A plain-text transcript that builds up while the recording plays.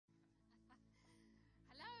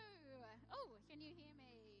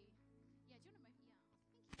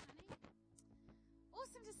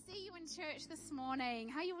Awesome to see you in church this morning.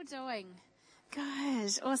 How you all doing?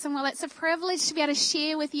 Good. Awesome. Well, it's a privilege to be able to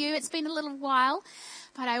share with you. It's been a little while,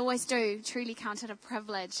 but I always do truly count it a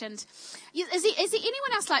privilege. And is there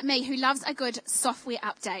anyone else like me who loves a good software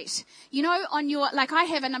update? You know, on your, like I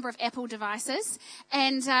have a number of Apple devices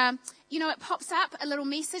and, it pops up a little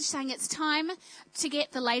message saying it's time to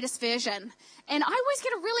get the latest version. And I always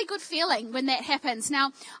get a really good feeling when that happens.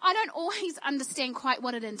 Now, I don't always understand quite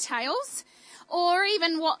what it entails or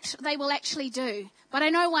even what they will actually do. But I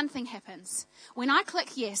know one thing happens. When I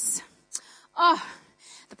click yes,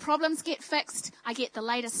 the problems get fixed. I get the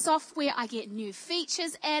latest software. I get new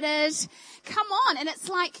features added. Come on. And it's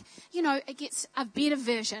like, it gets a better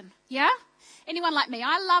version. Yeah? Anyone like me?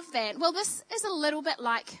 I love that. Well, this is a little bit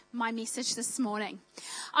like my message this morning.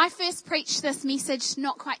 I first preached this message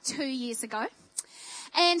not quite 2 years ago.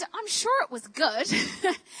 And I'm sure it was good.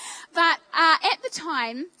 But at the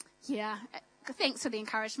time, thanks for the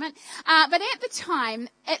encouragement. But at the time,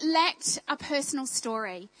 it lacked a personal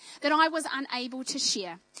story that I was unable to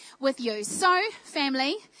share with you. So,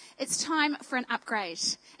 family, it's time for an upgrade.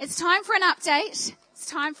 It's time for an update. It's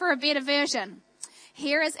time for a better version.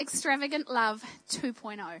 Here is Extravagant Love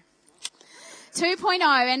 2.0. 2.0,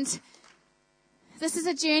 and this is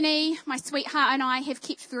a journey my sweetheart and I have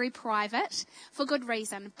kept very private for good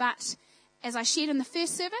reason. But as I shared in the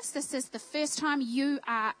first service, this is the first time you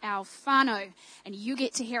are our whānau, and you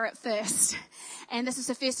get to hear it first. And this is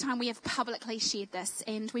the first time we have publicly shared this,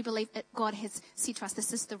 and we believe that God has said to us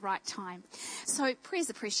this is the right time. So prayers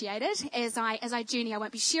appreciated. As I journey, I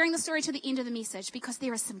won't be sharing the story to the end of the message because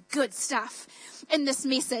there is some good stuff in this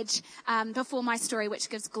message before my story, which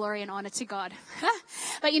gives glory and honour to God.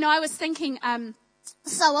 But I was thinking,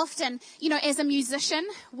 so often, as a musician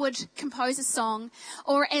would compose a song,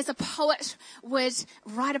 or as a poet would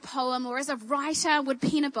write a poem, or as a writer would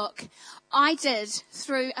pen a book, I did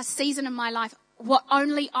through a season of my life what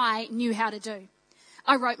only I knew how to do.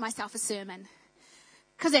 I wrote myself a sermon.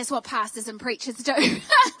 Because that's what pastors and preachers do.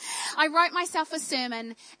 I wrote myself a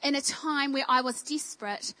sermon in a time where I was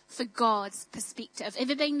desperate for God's perspective.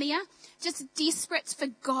 Ever been there? Just desperate for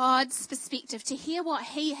God's perspective, to hear what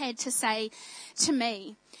he had to say to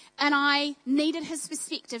me. And I needed his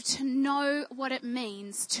perspective to know what it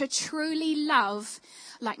means to truly love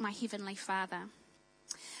like my Heavenly Father.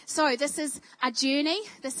 So this is a journey.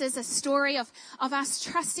 This is a story of us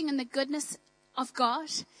trusting in the goodness of God,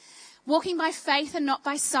 walking by faith and not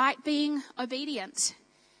by sight, being obedient.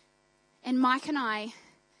 And Mike and I,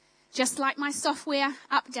 just like my software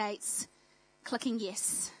updates, clicking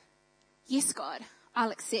yes. Yes, God,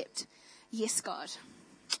 I'll accept. Yes, God.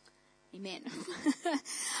 Amen.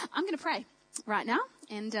 I'm going to pray right now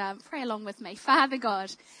and pray along with me. Father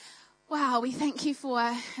God, wow, we thank you for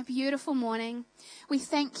a beautiful morning. We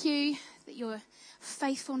thank you that your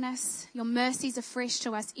faithfulness, your mercies are fresh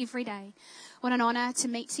to us every day. What an honour to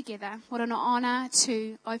meet together. What an honour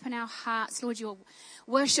to open our hearts. Lord, your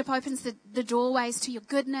worship opens the doorways to your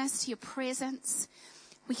goodness, to your presence.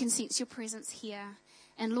 We can sense your presence here.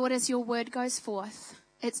 And Lord, as your word goes forth,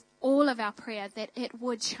 it's all of our prayer that it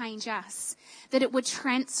would change us, that it would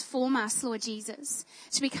transform us, Lord Jesus,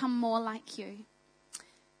 to become more like you.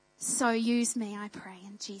 So use me, I pray,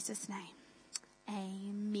 in Jesus' name.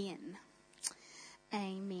 Amen.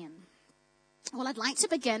 Amen. Well, I'd like to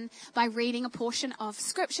begin by reading a portion of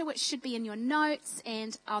scripture which should be in your notes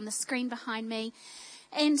and on the screen behind me.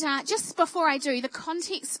 And just before I do, the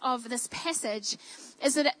context of this passage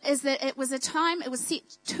is that it was set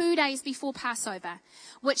 2 days before Passover,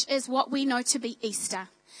 which is what we know to be Easter,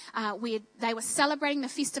 where they were celebrating the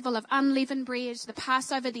festival of unleavened bread, the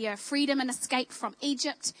Passover, their freedom and escape from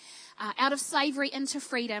Egypt, out of slavery into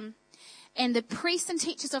freedom. And the priests and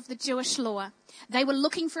teachers of the Jewish law, they were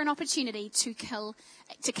looking for an opportunity to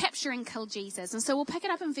capture and kill Jesus. And so we'll pick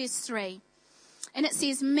it up in verse 3. And it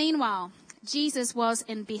says, "Meanwhile, Jesus was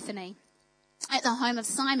in Bethany, at the home of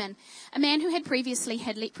Simon, a man who had previously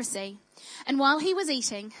had leprosy. And while he was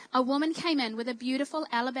eating, a woman came in with a beautiful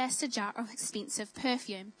alabaster jar of expensive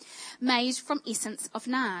perfume, made from essence of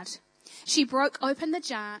nard. She broke open the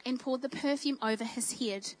jar and poured the perfume over his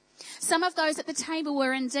head. Some of those at the table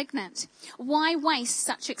were indignant. 'Why waste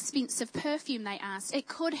such expensive perfume?' they asked. 'It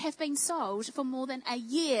could have been sold for more than a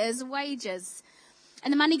year's wages,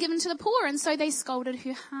 and the money given to the poor.' And so they scolded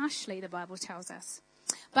her harshly, the Bible tells us.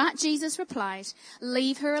 But Jesus replied,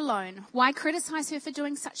 'Leave her alone. Why criticize her for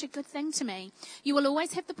doing such a good thing to me? You will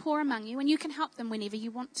always have the poor among you, and you can help them whenever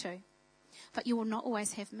you want to. But you will not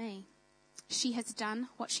always have me. She has done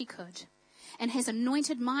what she could, and has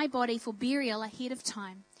anointed my body for burial ahead of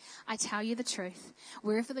time. I tell you the truth,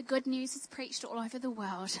 wherever the good news is preached all over the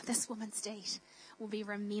world, this woman's deed will be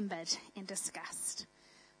remembered and discussed.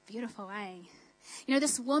 Beautiful, eh? You know,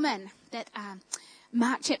 this woman that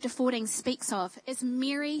Mark chapter 14 speaks of is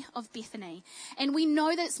Mary of Bethany. And we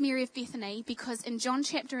know that it's Mary of Bethany because in John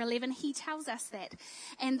chapter 11, he tells us that.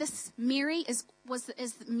 And this Mary is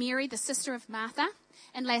Mary, the sister of Martha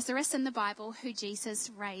and Lazarus in the Bible, who Jesus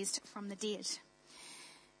raised from the dead.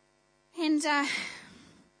 And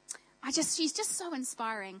she's just so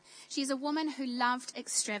inspiring. She's a woman who loved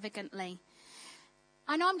extravagantly.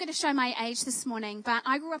 I know I'm going to show my age this morning, but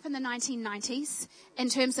I grew up in the 1990s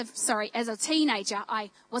as a teenager. I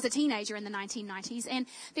was a teenager in the 1990s, and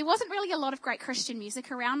there wasn't really a lot of great Christian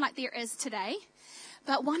music around like there is today.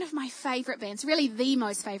 But one of my favourite bands, really the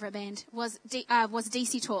most favourite band, was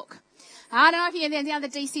DC Talk. I don't know if you have any other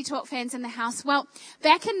DC Talk fans in the house. Well,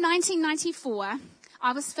 back in 1994,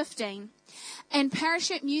 I was 15. And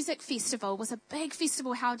Parachute Music Festival was a big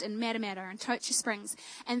festival held in Matamata and Tocha Springs.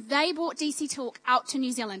 And they brought DC Talk out to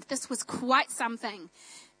New Zealand. This was quite something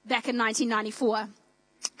back in 1994.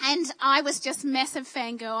 And I was just massive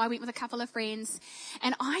fangirl. I went with a couple of friends.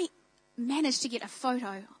 And I managed to get a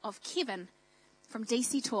photo of Kevin from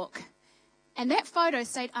DC Talk. And that photo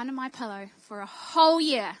stayed under my pillow for a whole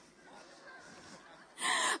year.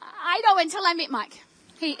 I know, until I met Mike.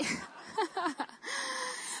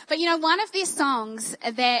 But you know, one of their songs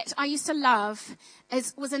that I used to love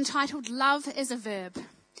was entitled Love is a Verb.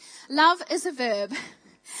 Love is a verb.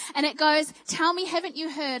 And it goes, tell me, haven't you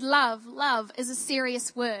heard? Love is a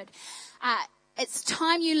serious word. It's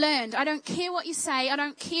time you learned. I don't care what you say. I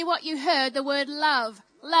don't care what you heard. The word love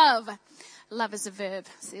is a verb.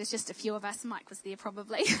 So there's just a few of us. Mike was there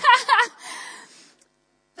probably.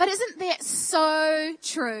 But isn't that so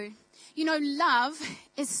true? You know, love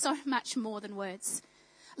is so much more than words.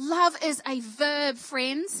 Love is a verb,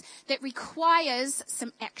 friends, that requires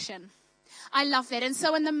some action. I love that. And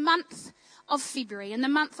so in the month of February, in the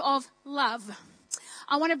month of love,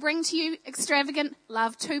 I want to bring to you Extravagant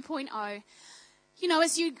Love 2.0. You know,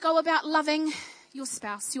 as you go about loving your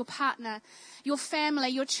spouse, your partner, your family,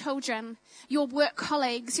 your children, your work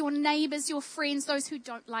colleagues, your neighbours, your friends, those who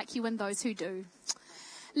don't like you and those who do.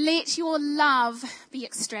 Let your love be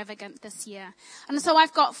extravagant this year. And so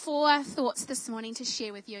I've got 4 thoughts this morning to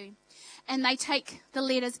share with you. And they take the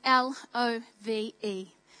letters L-O-V-E.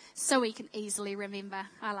 So we can easily remember.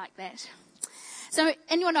 I like that. So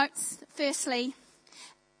in your notes, firstly,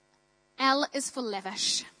 L is for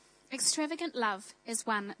lavish. Extravagant love is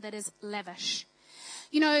one that is lavish.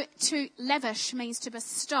 You know, to lavish means to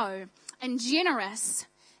bestow in generous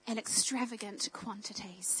and extravagant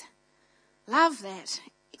quantities. Love that.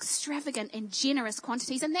 Extravagant and generous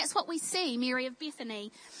quantities. And that's what we see Mary of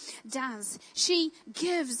Bethany does. She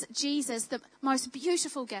gives Jesus the most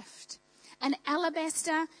beautiful gift, an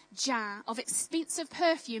alabaster jar of expensive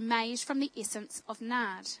perfume made from the essence of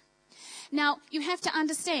nard. Now, you have to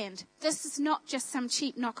understand, this is not just some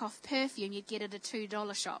cheap knockoff perfume you'd get at a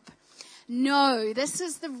 $2 shop. No, this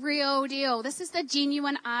is the real deal. This is the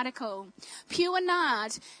genuine article. Pure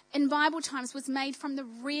nard in Bible times was made from the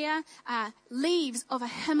rare leaves of a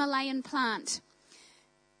Himalayan plant.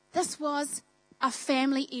 This was a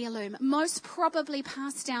family heirloom, most probably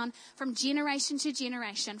passed down from generation to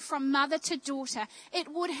generation, from mother to daughter.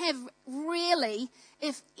 It would have really,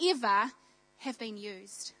 if ever, have been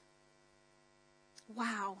used.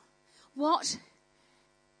 Wow, what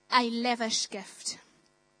a lavish gift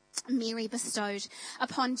Mary bestowed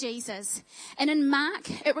upon Jesus. And in Mark,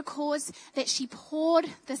 it records that she poured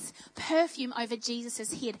this perfume over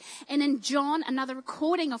Jesus' head. And in John, another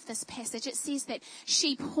recording of this passage, it says that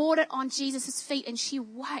she poured it on Jesus' feet and she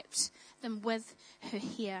wiped them with her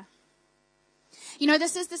hair. You know,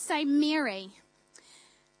 this is the same Mary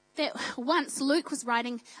that once Luke was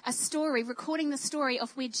writing a story, recording the story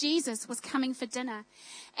of where Jesus was coming for dinner.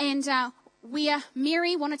 And where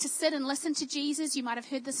Mary wanted to sit and listen to Jesus. You might have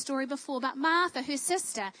heard this story before, but Martha, her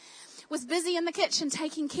sister, was busy in the kitchen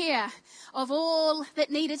taking care of all that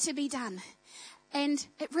needed to be done. And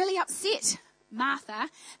it really upset Martha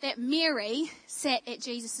that Mary sat at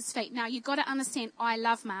Jesus' feet. Now, you've got to understand, I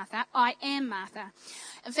love Martha. I am Martha.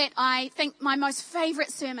 In fact, I think my most favourite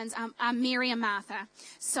sermons are Mary and Martha.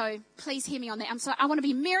 So please hear me on that. I want to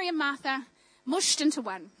be Mary and Martha mushed into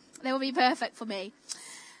one. That will be perfect for me.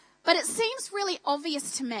 But it seems really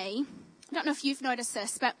obvious to me, I don't know if you've noticed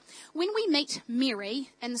this, but when we meet Mary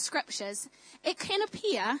in the scriptures, it can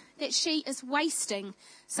appear that she is wasting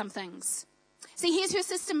some things. See, here's her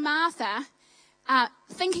sister Martha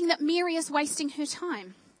thinking that Mary is wasting her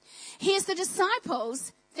time. Here's the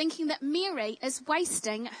disciples thinking that Mary is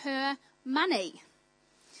wasting her money.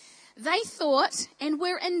 They thought and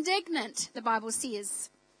were indignant, the Bible says.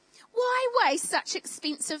 Why waste such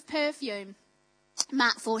expensive perfume?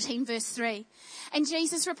 Mark 14 verse 3. And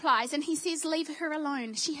Jesus replies and he says, leave her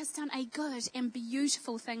alone. She has done a good and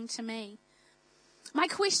beautiful thing to me. My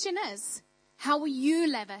question is, how will you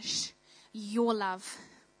lavish your love?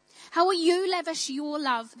 How will you lavish your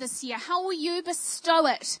love this year? How will you bestow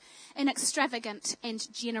it in extravagant and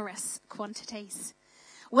generous quantities?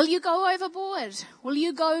 Will you go overboard? Will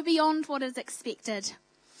you go beyond what is expected?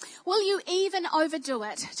 Will you even overdo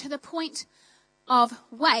it to the point of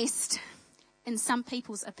waste in some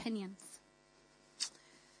people's opinions?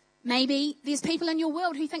 Maybe there's people in your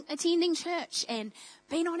world who think attending church and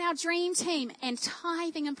being on our dream team and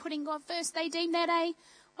tithing and putting God first, they deem that a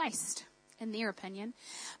waste in their opinion.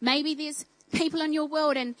 Maybe there's people in your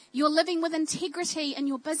world and you're living with integrity in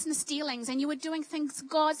your business dealings and you are doing things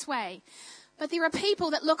God's way. But there are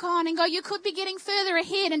people that look on and go, you could be getting further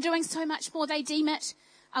ahead and doing so much more. They deem it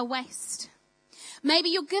a waste. Maybe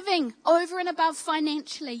you're giving over and above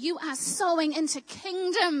financially. You are sowing into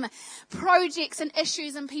kingdom projects and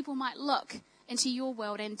issues, and people might look into your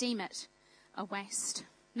world and deem it a waste.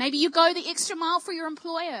 Maybe you go the extra mile for your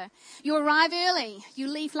employer. You arrive early. You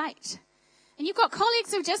leave late. And you've got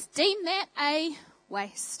colleagues who just deem that a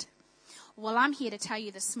waste. Well, I'm here to tell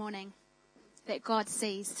you this morning that God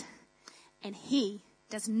sees, and he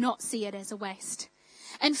does not see it as a waste.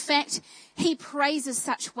 In fact, he praises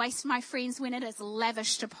such waste, my friends, when it is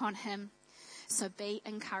lavished upon him. So be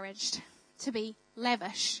encouraged to be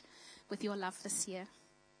lavish with your love this year.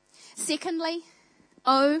 Secondly,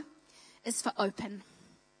 O is for open.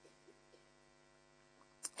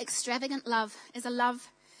 Extravagant love is a love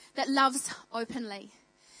that loves openly.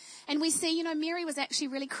 And we see, Mary was actually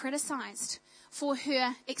really criticized for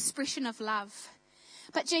her expression of love.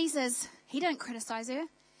 But Jesus, he didn't criticize her.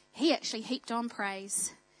 He actually heaped on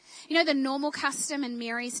praise. The normal custom in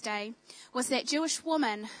Mary's day was that Jewish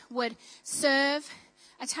women would serve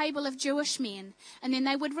a table of Jewish men, and then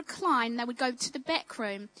they would recline, they would go to the back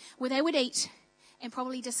room where they would eat and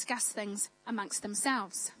probably discuss things amongst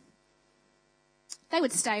themselves. They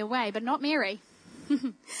would stay away, but not Mary.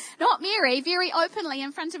 Not Mary, very openly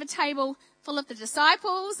in front of a table full of the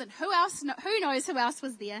disciples and who knows who else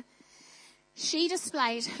was there. She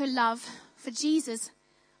displayed her love for Jesus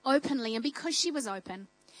openly, and because she was open,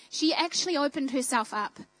 she actually opened herself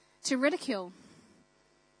up to ridicule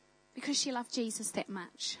because she loved Jesus that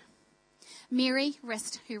much. Mary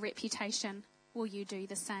risked her reputation. Will you do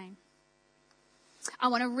the same? I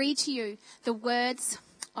want to read to you the words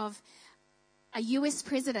of a US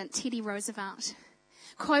President, Teddy Roosevelt,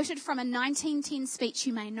 quoted from a 1910 speech,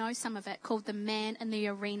 you may know some of it, called The Man in the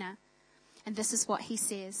Arena. And this is what he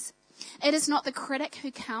says. It is not the critic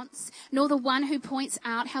who counts, nor the one who points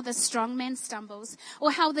out how the strong man stumbles,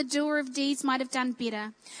 or how the doer of deeds might have done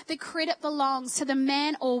better. The credit belongs to the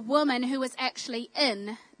man or woman who is actually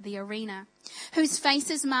in the arena, whose face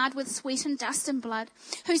is marred with sweat and dust and blood,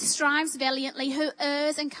 who strives valiantly, who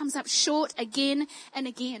errs and comes up short again and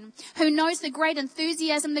again, who knows the great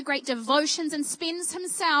enthusiasm, the great devotions, and spends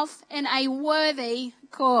himself in a worthy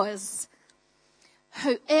cause,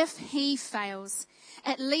 who, if he fails,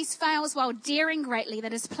 at least fails while daring greatly,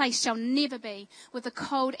 that his place shall never be with the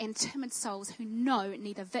cold and timid souls who know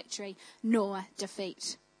neither victory nor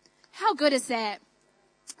defeat. How good is that?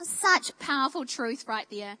 Such powerful truth right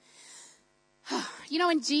there.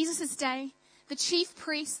 In Jesus' day, the chief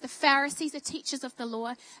priests, the Pharisees, the teachers of the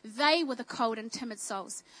law, they were the cold and timid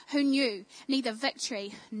souls who knew neither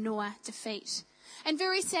victory nor defeat. And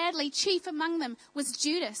very sadly, chief among them was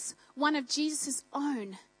Judas, one of Jesus'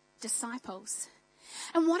 own disciples.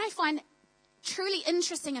 And what I find truly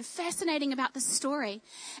interesting and fascinating about this story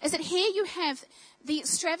is that here you have the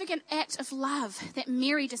extravagant act of love that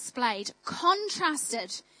Mary displayed,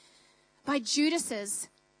 contrasted by Judas's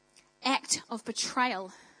act of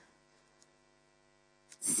betrayal,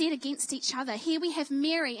 set against each other. Here we have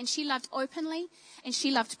Mary, and she loved openly and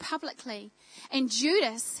she loved publicly. And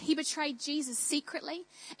Judas, he betrayed Jesus secretly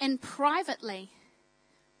and privately.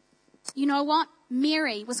 You know what?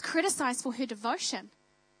 Mary was criticized for her devotion,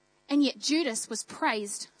 and yet Judas was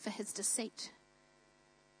praised for his deceit.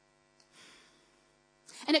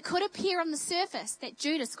 And it could appear on the surface that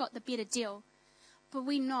Judas got the better deal, but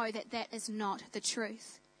we know that that is not the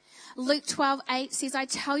truth. Luke 12:8 says, I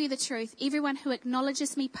tell you the truth, everyone who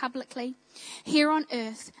acknowledges me publicly here on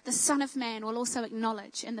earth, the Son of Man will also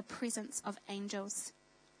acknowledge in the presence of angels.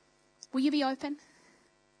 Will you be open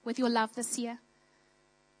with your love this year?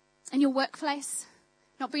 In your workplace,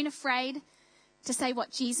 not being afraid to say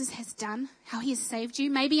what Jesus has done, how he has saved you.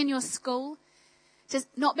 Maybe in your school, just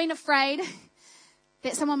not being afraid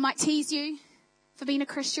That someone might tease you for being a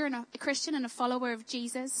Christian and a follower of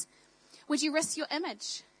Jesus? Would you risk your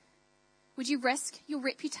image? Would you risk your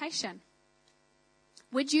reputation?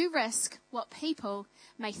 Would you risk what people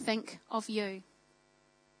may think of you?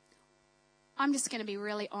 I'm just going to be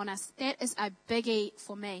really honest. That is a biggie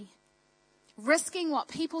for me. Risking what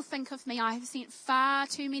people think of me. I have spent far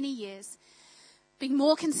too many years being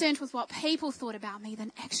more concerned with what people thought about me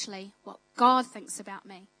than actually what God thinks about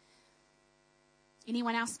me.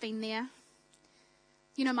 Anyone else been there?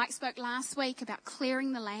 You know, Mike spoke last week about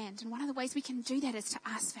clearing the land, and one of the ways we can do that is to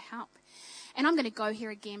ask for help. And I'm going to go here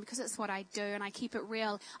again because it's what I do and I keep it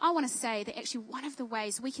real. I want to say that actually one of the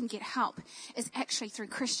ways we can get help is actually through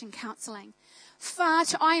Christian counselling. I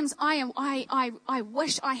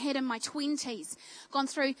wish I had in my 20s gone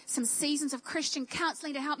through some seasons of Christian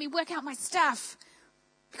counselling to help me work out my stuff,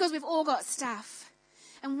 because we've all got stuff.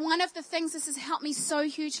 And one of the things this has helped me so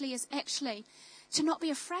hugely is actually to not be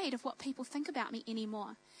afraid of what people think about me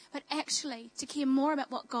anymore, but actually to care more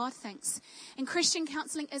about what God thinks. And Christian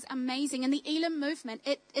counselling is amazing. In the Elim movement,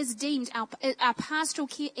 it is deemed our pastoral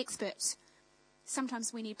care experts.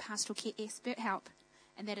 Sometimes we need pastoral care expert help,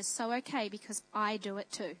 and that is so okay because I do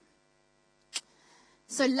it too.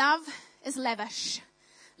 So love is lavish.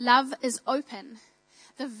 Love is open.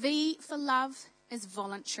 The V for love is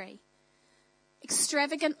voluntary.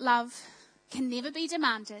 Extravagant love can never be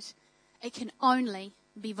demanded. It can only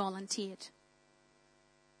be volunteered.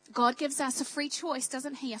 God gives us a free choice,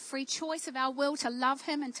 doesn't he? A free choice of our will to love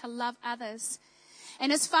him and to love others.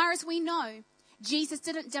 And as far as we know, Jesus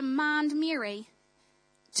didn't demand Mary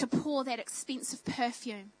to pour that expensive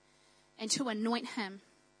perfume and to anoint him.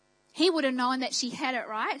 He would have known that she had it,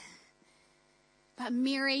 right? But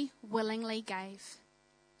Mary willingly gave.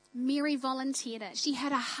 Mary volunteered it. She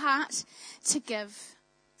had a heart to give.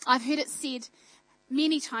 I've heard it said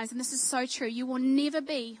many times, and this is so true, you will never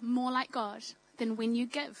be more like God than when you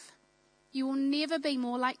give. You will never be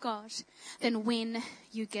more like God than when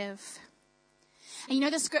you give. And you know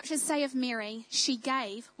the scriptures say of Mary, she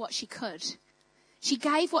gave what she could. She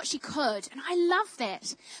gave what she could. And I love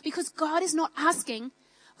that because God is not asking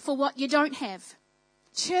for what you don't have.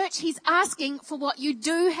 Church, he's asking for what you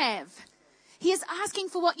do have. He is asking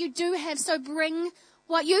for what you do have. So bring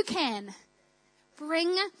what you can.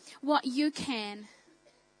 Bring what you can.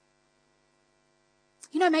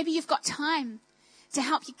 You know, maybe you've got time to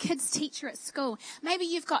help your kids' teacher at school. Maybe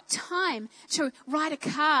you've got time to write a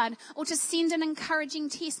card or to send an encouraging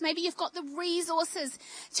text. Maybe you've got the resources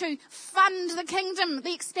to fund the kingdom,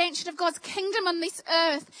 the expansion of God's kingdom on this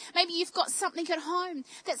earth. Maybe you've got something at home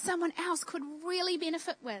that someone else could really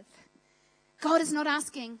benefit with. God is not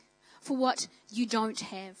asking for what you don't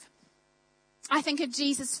have. I think of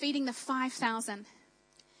Jesus feeding the 5,000.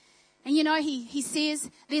 And you know, he says,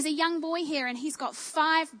 there's a young boy here and he's got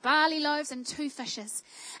 5 barley loaves and 2 fishes.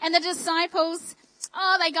 And the disciples,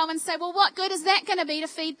 they go and say, well, what good is that going to be to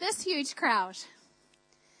feed this huge crowd?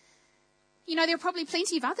 You know, there are probably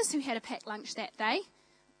plenty of others who had a packed lunch that day.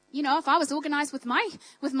 You know, if I was organised with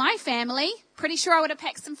my family, pretty sure I would have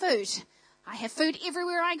packed some food. I have food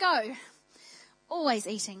everywhere I go. Always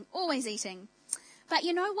eating, always eating. But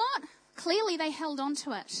you know what? Clearly they held on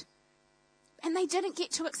to it. And they didn't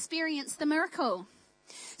get to experience the miracle.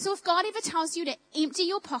 So if God ever tells you to empty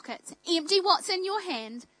your pockets, empty what's in your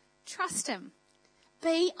hand, trust him.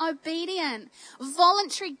 Be obedient.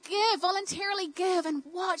 Voluntarily give and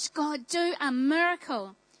watch God do a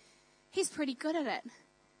miracle. He's pretty good at it.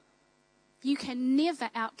 You can never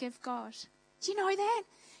outgive God. Do you know that?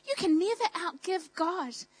 You can never outgive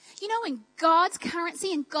God. You know, in God's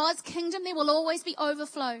currency, in God's kingdom, there will always be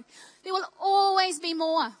overflow. There will always be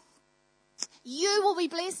more. You will be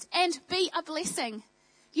blessed and be a blessing.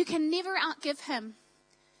 You can never outgive him.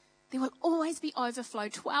 There will always be overflow.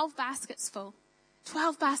 12 baskets full.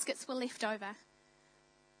 12 baskets were left over.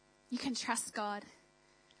 You can trust God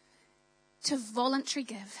to voluntarily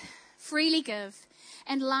give, freely give.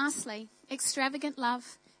 And lastly, extravagant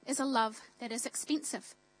love is a love that is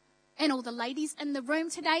expensive. And all the ladies in the room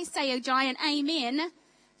today say a giant amen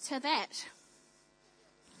to that.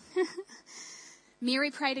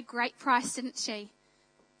 Mary paid a great price, didn't she?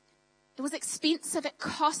 It was expensive. It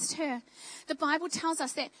cost her. The Bible tells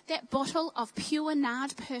us that that bottle of pure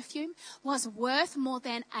nard perfume was worth more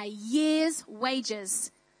than a year's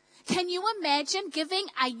wages. Can you imagine giving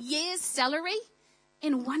a year's salary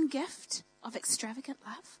in one gift of extravagant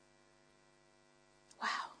love?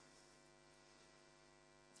 Wow.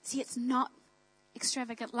 See, it's not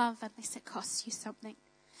extravagant love unless it costs you something.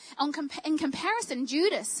 In comparison,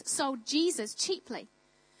 Judas sold Jesus cheaply.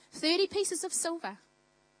 30 pieces of silver,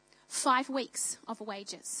 5 weeks of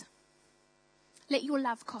wages. Let your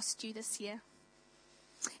love cost you this year.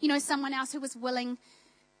 You know, someone else who was willing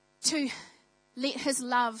to let his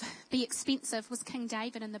love be expensive was King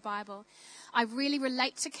David in the Bible. I really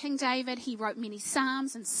relate to King David. He wrote many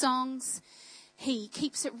psalms and songs. He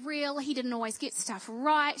keeps it real. He didn't always get stuff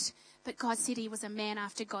right, but God said he was a man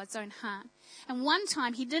after God's own heart. And one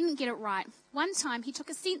time he didn't get it right. One time he took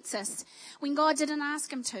a census when God didn't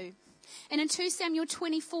ask him to. And in 2 Samuel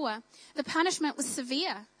 24, the punishment was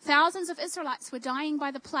severe. Thousands of Israelites were dying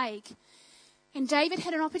by the plague. And David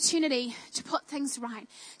had an opportunity to put things right,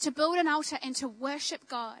 to build an altar and to worship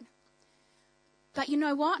God. But you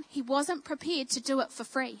know what? He wasn't prepared to do it for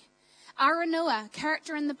free. Araunah,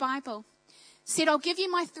 character in the Bible, said, I'll give you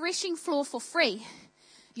my threshing floor for free.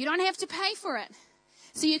 You don't have to pay for it.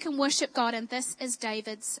 So you can worship God. And this is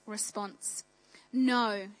David's response.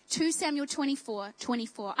 No. 2 Samuel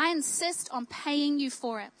 24:24. I insist on paying you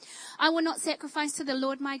for it. I will not sacrifice to the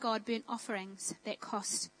Lord my God burnt offerings that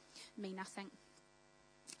cost me nothing.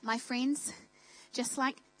 My friends, just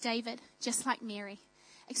like David, just like Mary,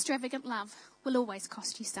 extravagant love will always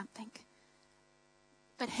cost you something.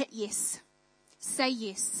 But hit yes. Say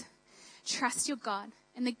yes. Trust your God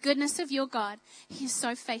and the goodness of your God. He is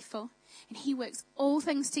so faithful and he works all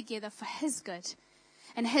things together for his good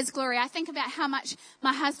and his glory. I think about how much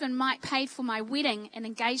my husband Mike paid for my wedding and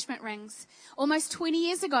engagement rings almost 20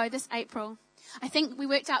 years ago this April. I think we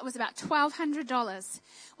worked out it was about $1,200,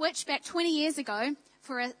 which back 20 years ago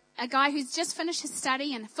for a guy who's just finished his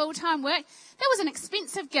study and full-time work, that was an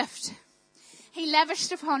expensive gift. He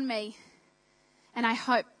lavished upon me, and I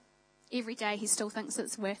hope every day he still thinks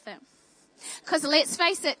it's worth it. Because let's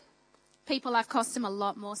face it, people, I've cost him a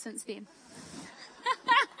lot more since then.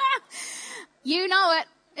 You know it.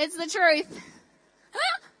 It's the truth.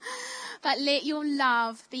 But let your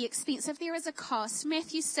love be expensive. There is a cost.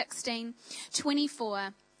 Matthew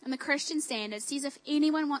 16:24 in the Christian Standard says, if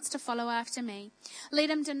anyone wants to follow after me, let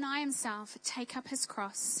him deny himself, take up his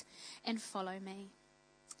cross, and follow me.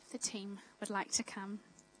 If the team would like to come.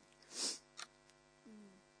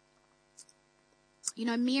 You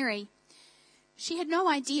know, Mary, she had no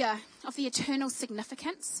idea of the eternal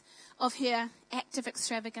significance of her act of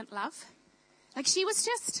extravagant love. Like she was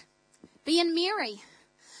just being Mary,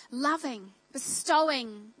 loving,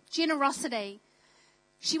 bestowing, generosity.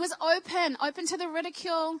 She was open to the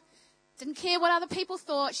ridicule, didn't care what other people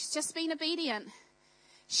thought. She's just been obedient.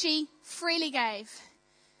 She freely gave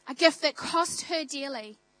a gift that cost her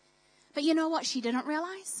dearly. But you know what she didn't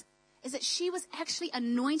realize? Is that she was actually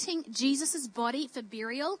anointing Jesus' body for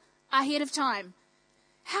burial ahead of time.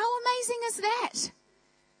 How amazing is that?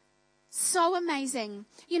 So amazing.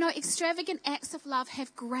 You know, extravagant acts of love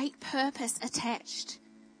have great purpose attached.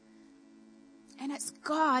 And it's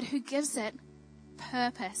God who gives it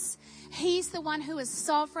purpose. He's the one who is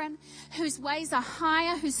sovereign, whose ways are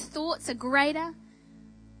higher, whose thoughts are greater.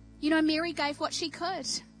 You know, Mary gave what she could.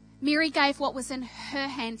 Mary gave what was in her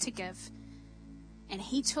hand to give. And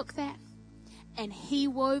he took that and he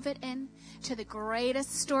wove it in to the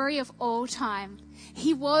greatest story of all time.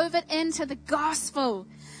 He wove it into the gospel.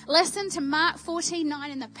 Listen to Mark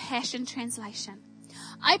 14:9 in the Passion Translation.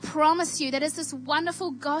 I promise you that as this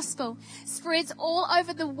wonderful gospel spreads all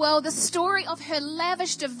over the world, the story of her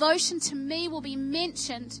lavish devotion to me will be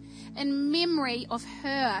mentioned in memory of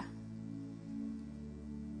her.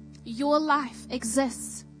 Your life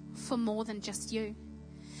exists for more than just you.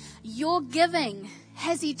 Your giving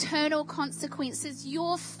has eternal consequences.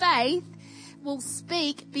 Your faith will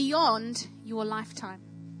speak beyond your lifetime.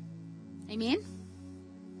 Amen?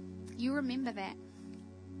 You remember that.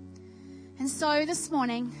 And so this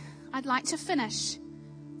morning, I'd like to finish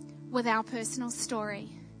with our personal story.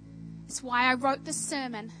 It's why I wrote this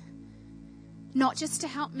sermon, not just to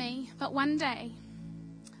help me, but one day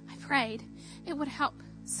I prayed it would help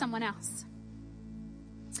someone else.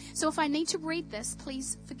 So if I need to read this,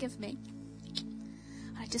 please forgive me.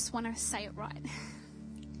 I just want to say it right.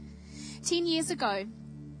 10 years ago,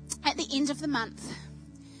 at the end of the month,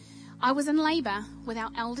 I was in labour with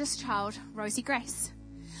our eldest child, Rosie Grace.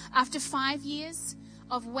 After 5 years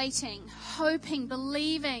of waiting, hoping,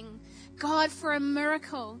 believing God for a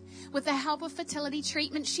miracle, with the help of fertility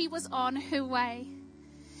treatment, she was on her way.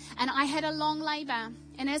 And I had a long labour.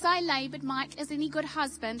 And as I laboured, Mike, as any good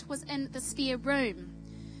husband, was in the spare room.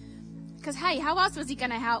 Because, hey, how else was he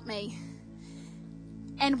going to help me?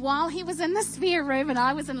 And while he was in the spare room and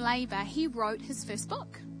I was in labour, he wrote his first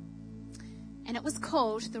book. And it was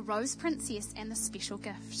called The Rose Princess and the Special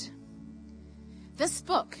Gift. This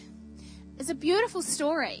book is a beautiful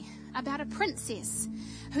story about a princess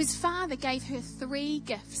whose father gave her 3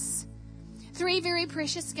 gifts. 3 very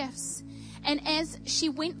precious gifts. And as she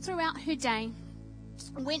went throughout her day,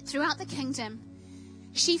 went throughout the kingdom,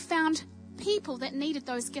 she found people that needed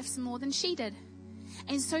those gifts more than she did.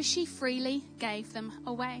 And so she freely gave them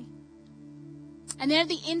away. And then at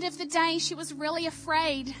the end of the day, she was really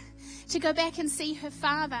afraid to go back and see her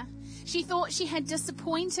father. She thought she had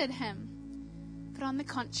disappointed him. But on the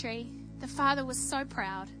contrary, the father was so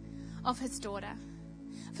proud of his daughter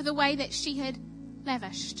for the way that she had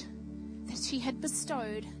lavished, that she had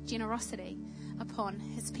bestowed generosity upon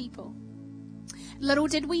his people. Little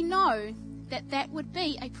did we know that that would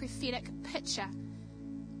be a prophetic picture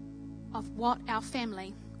of what our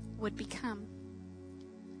family would become.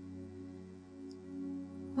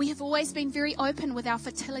 We have always been very open with our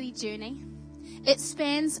fertility journey. It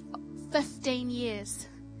spans 15 years.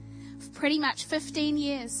 Pretty much 15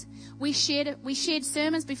 years. We shared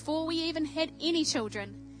sermons before we even had any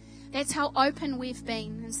children. That's how open we've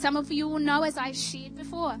been. And some of you will know, as I shared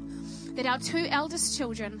before, that our two eldest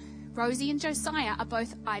children, Rosie and Josiah, are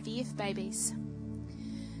both IVF babies.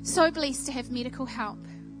 So blessed to have medical help.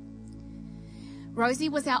 Rosie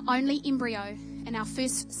was our only embryo in our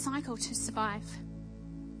first cycle to survive.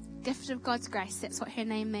 Gift of God's grace, that's what her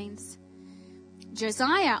name means.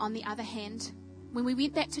 Josiah, on the other hand, when we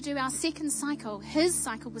went back to do our second cycle, his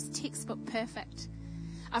cycle was textbook perfect.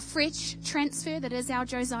 A fresh transfer that is our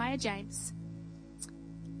Josiah James.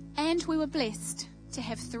 And we were blessed to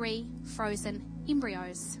have 3 frozen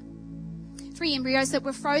embryos. 3 embryos that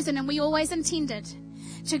were frozen, and we always intended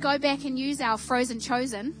to go back and use our frozen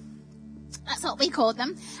chosen. That's what we called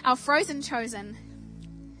them, our frozen chosen.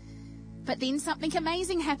 But then something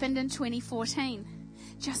amazing happened in 2014,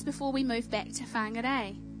 just before we moved back to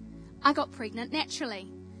Whangarei. I got pregnant naturally.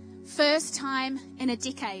 First time in a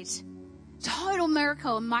decade. Total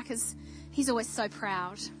miracle. And Mike he's always so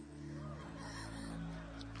proud.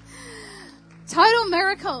 Total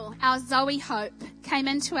miracle. Our Zoe Hope came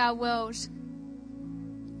into our world.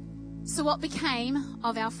 So what became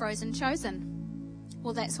of our frozen chosen?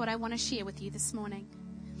 Well, that's what I want to share with you this morning.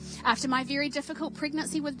 After my very difficult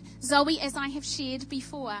pregnancy with Zoe, as I have shared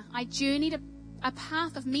before, I journeyed a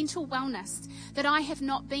path of mental wellness that I have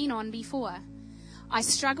not been on before. I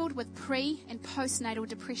struggled with pre- and postnatal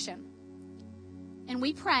depression. And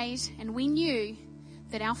we prayed and we knew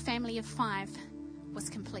that our family of 5 was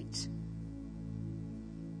complete.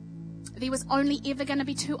 There was only ever going to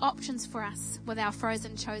be 2 options for us with our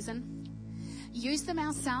frozen chosen. Use them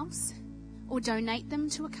ourselves or donate them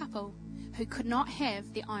to a couple who could not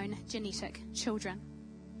have their own genetic children.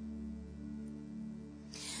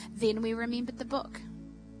 Then we remembered the book,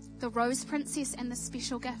 The Rose Princess and the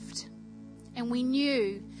Special Gift, and we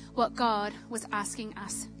knew what God was asking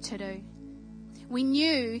us to do. We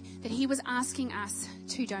knew that He was asking us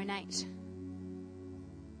to donate.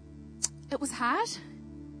 It was hard,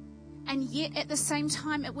 and yet at the same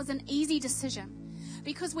time it was an easy decision.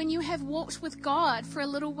 Because when you have walked with God for a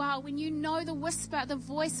little while, when you know the whisper, the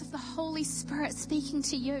voice of the Holy Spirit speaking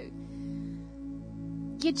to you,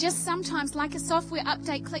 you just sometimes, like a software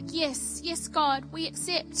update, click, yes, yes, God, we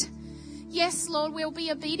accept. Yes, Lord, we'll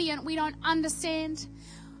be obedient. We don't understand.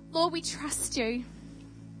 Lord, we trust you.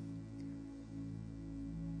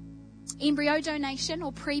 Embryo donation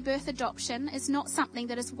or pre-birth adoption is not something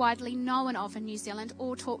that is widely known of in New Zealand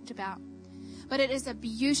or talked about. But it is a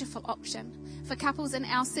beautiful option for couples in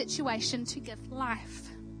our situation to give life.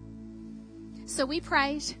 So we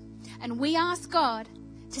prayed and we asked God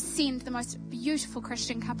to send the most beautiful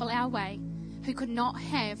Christian couple our way who could not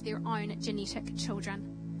have their own genetic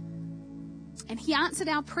children. And He answered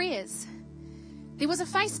our prayers. There was a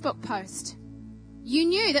Facebook post. You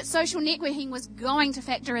knew that social networking was going to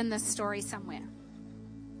factor in this story somewhere.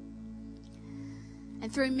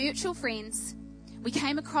 And through mutual friends, we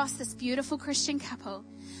came across this beautiful Christian couple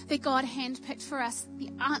that God handpicked for us,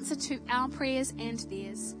 the answer to our prayers and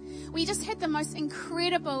theirs. We just had the most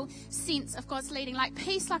incredible sense of God's leading, like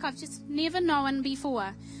peace like I've just never known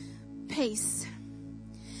before. Peace.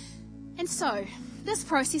 And so, this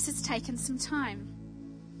process has taken some time.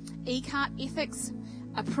 ECART ethics,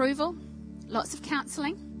 approval, lots of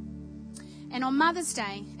counselling. And on Mother's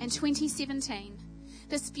Day in 2017,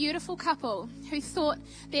 this beautiful couple who thought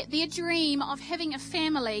that their dream of having a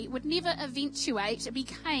family would never eventuate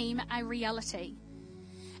became a reality.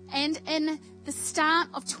 And in the start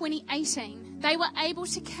of 2018, they were able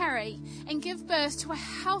to carry and give birth to a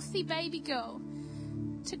healthy baby girl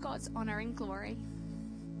to God's honour and glory.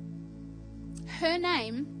 Her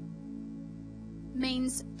name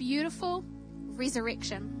means beautiful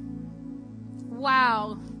resurrection.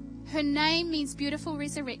 Wow. Her name means beautiful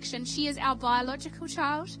resurrection. She is our biological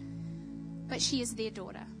child, but she is their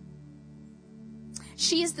daughter.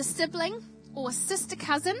 She is the sibling or sister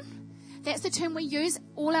cousin That's the term we use,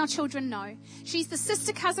 all our children know. She's the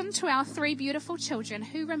sister cousin to our 3 beautiful children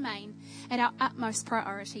who remain at our utmost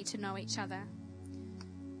priority to know each other.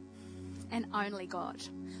 And only God.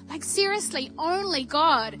 Like seriously, only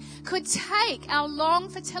God could take our long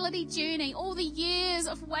fertility journey, all the years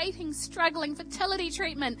of waiting, struggling, fertility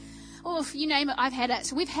treatment. Oh, you name it, I've had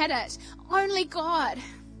it. We've had it. Only God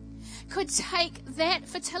could take that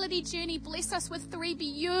fertility journey, bless us with 3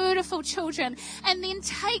 beautiful children, and then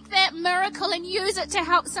take that miracle and use it to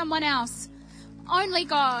help someone else. Only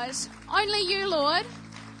God. Only you, Lord.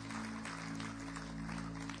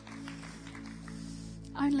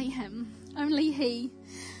 Only Him. Only He.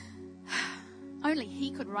 Only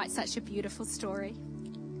He could write such a beautiful story.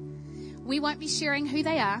 We won't be sharing who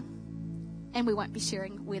they are, and we won't be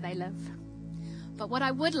sharing where they live. But what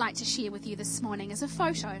I would like to share with you this morning is a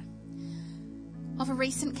photo of a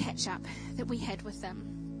recent catch-up that we had with them.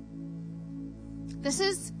 This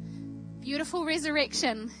is beautiful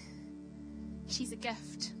Resurrection. She's a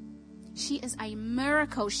gift. She is a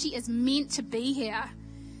miracle. She is meant to be here.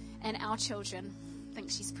 And our children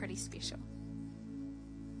think she's pretty special.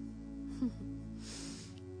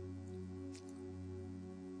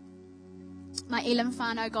 My Elam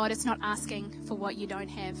whānau, God is not asking for what you don't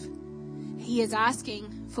have. He is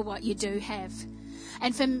asking for what you do have.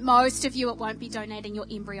 And for most of you, it won't be donating your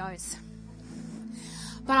embryos.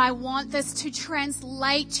 But I want this to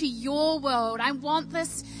translate to your world. I want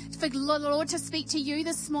this for the Lord to speak to you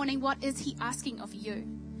this morning. What is He asking of you?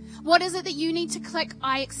 What is it that you need to click,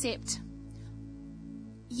 I accept?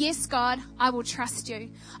 Yes, God, I will trust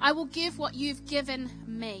you. I will give what you've given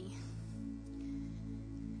me.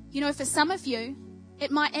 You know, for some of you,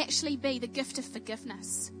 it might actually be the gift of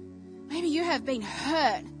forgiveness. Maybe you have been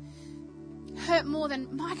hurt more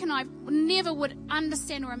than Mike and I never would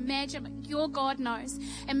understand or imagine, but your God knows.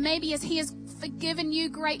 And maybe as He has forgiven you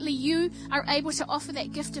greatly, you are able to offer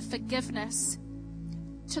that gift of forgiveness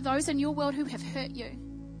to those in your world who have hurt you.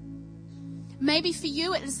 Maybe for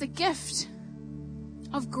you it is the gift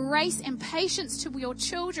of grace and patience to your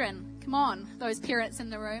children. Come on, those parents in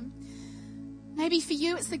the room. Maybe for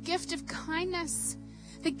you it's the gift of kindness,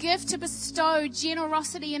 the gift to bestow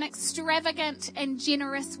generosity in extravagant and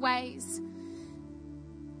generous ways.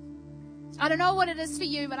 I don't know what it is for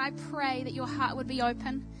you, but I pray that your heart would be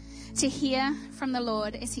open to hear from the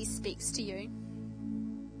Lord as He speaks to you.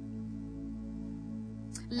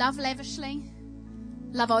 Love lavishly,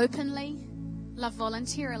 love openly, love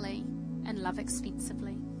voluntarily, and love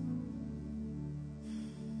expensively.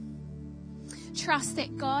 Trust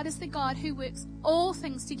that God is the God who works all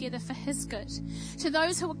things together for His good. To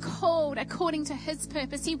those who are called according to His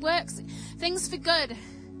purpose, He works things for good.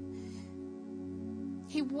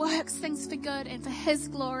 He works things for good and for His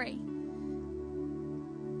glory.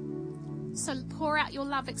 So pour out your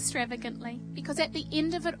love extravagantly, because at the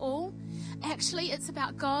end of it all, actually it's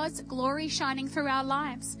about God's glory shining through our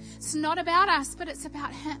lives. It's not about us, but it's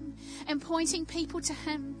about Him and pointing people to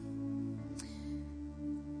Him.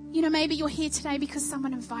 You know, maybe you're here today because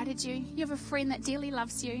someone invited you. You have a friend that dearly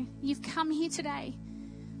loves you. You've come here today.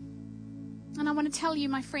 And I want to tell you,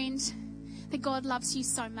 my friend, that God loves you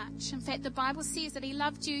so much. In fact, the Bible says that He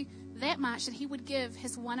loved you that much that He would give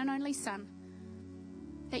His one and only Son,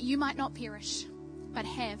 that you might not perish, but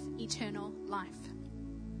have eternal life.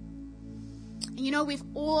 And you know, we've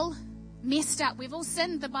all messed up. We've all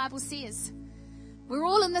sinned, the Bible says. We're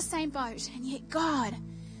all in the same boat. And yet God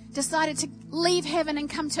decided to leave heaven and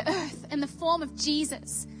come to earth in the form of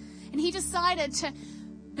Jesus. And He decided to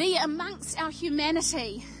be amongst our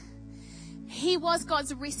humanity. He was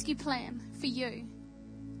God's rescue plan for you.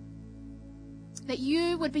 That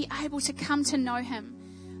you would be able to come to know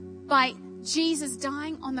Him by Jesus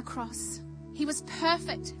dying on the cross. He was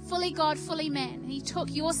perfect, fully God, fully man. He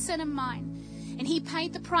took your sin and mine, and He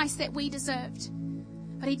paid the price that we deserved.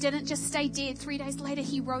 But He didn't just stay dead. 3 days later,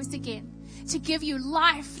 He rose again to give you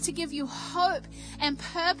life, to give you hope and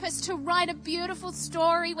purpose, to write a beautiful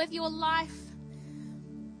story with your life.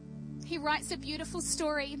 He writes a beautiful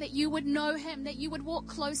story that you would know Him, that you would walk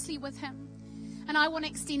closely with Him. And I want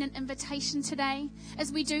to extend an invitation today,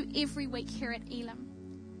 as we do every week here at Elam,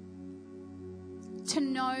 to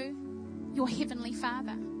know your Heavenly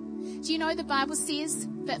Father. Do you know the Bible says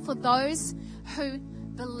that for those who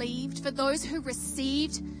believed, for those who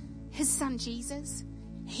received His Son Jesus,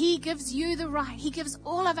 He gives you the right, He gives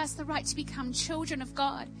all of us the right to become children of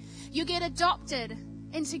God. You get adopted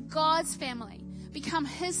into God's family, become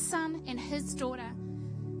His son and His daughter.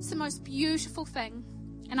 It's the most beautiful thing.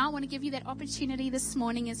 And I want to give you that opportunity this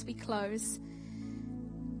morning as we close.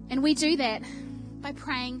 And we do that by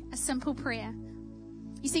praying a simple prayer.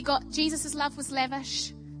 You see, Jesus' love was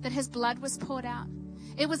lavish. that his blood was poured out.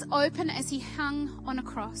 It was open as he hung on a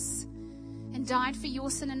cross and died for your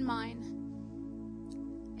sin and mine.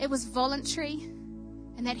 It was voluntary,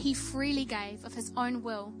 and that he freely gave of his own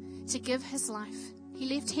will to give his life.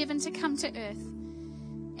 He left heaven to come to earth,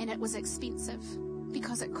 and it was expensive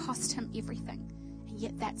because it cost him everything. And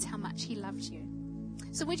yet that's how much he loved you.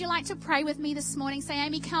 So would you like to pray with me this morning? Say,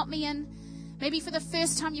 Amy, count me in. Maybe for the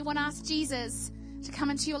first time you want to ask Jesus to come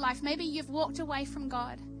into your life. Maybe you've walked away from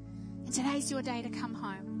God, and today's your day to come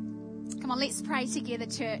home. Come on, let's pray together,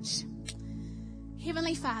 church.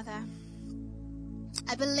 Heavenly Father,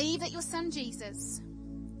 I believe that your son Jesus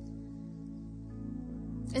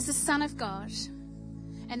is the Son of God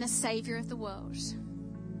and the Savior of the world.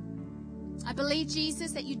 I believe,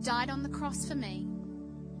 Jesus, that you died on the cross for me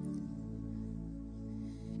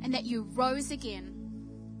and that you rose again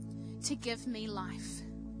to give me life.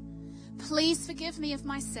 Please forgive me of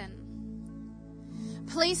my sin.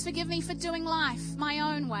 Please forgive me for doing life my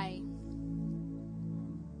own way.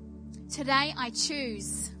 Today I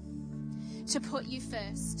choose to put you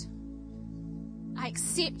first. I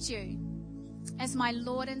accept you as my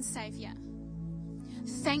Lord and Savior.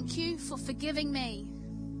 Thank you for forgiving me.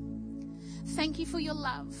 Thank you for your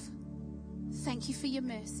love. Thank you for your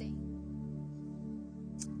mercy.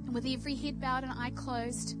 And with every head bowed and eye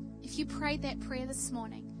closed, if you prayed that prayer this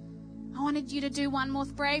morning, I wanted you to do one more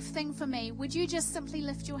brave thing for me. Would you just simply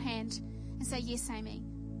lift your hand and say, yes, Amy,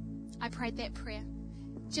 I prayed that prayer.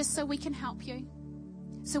 Just so we can help you.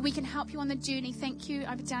 So we can help you on the journey. Thank you.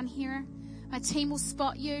 I'm down here. My team will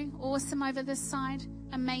spot you. Awesome over this side.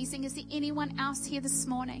 Amazing. Is there anyone else here this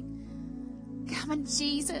morning? Come on,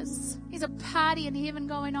 Jesus. There's a party in heaven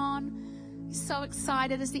going on. He's so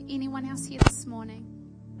excited. Is there anyone else here this morning?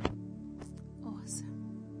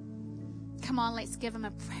 Awesome. Come on, let's give him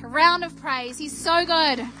a round of praise. He's so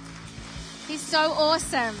good. He's so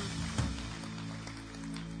awesome.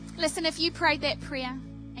 Listen, if you prayed that prayer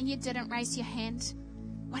and you didn't raise your hand,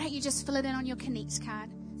 why don't you just fill it in on your Connect card?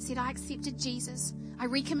 Said, I accepted Jesus. I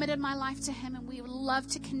recommitted my life to him, and we would love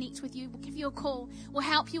to connect with you. We'll give you a call. We'll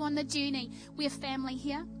help you on the journey. We're family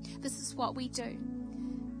here. This is what we do.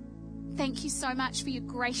 Thank you so much for your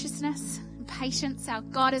graciousness and patience. Our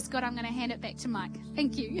God is good. I'm going to hand it back to Mike.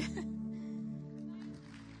 Thank you.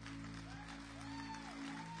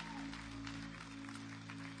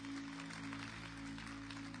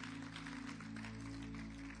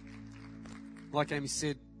 Like Amy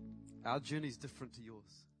said, our journey is different to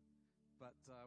yours.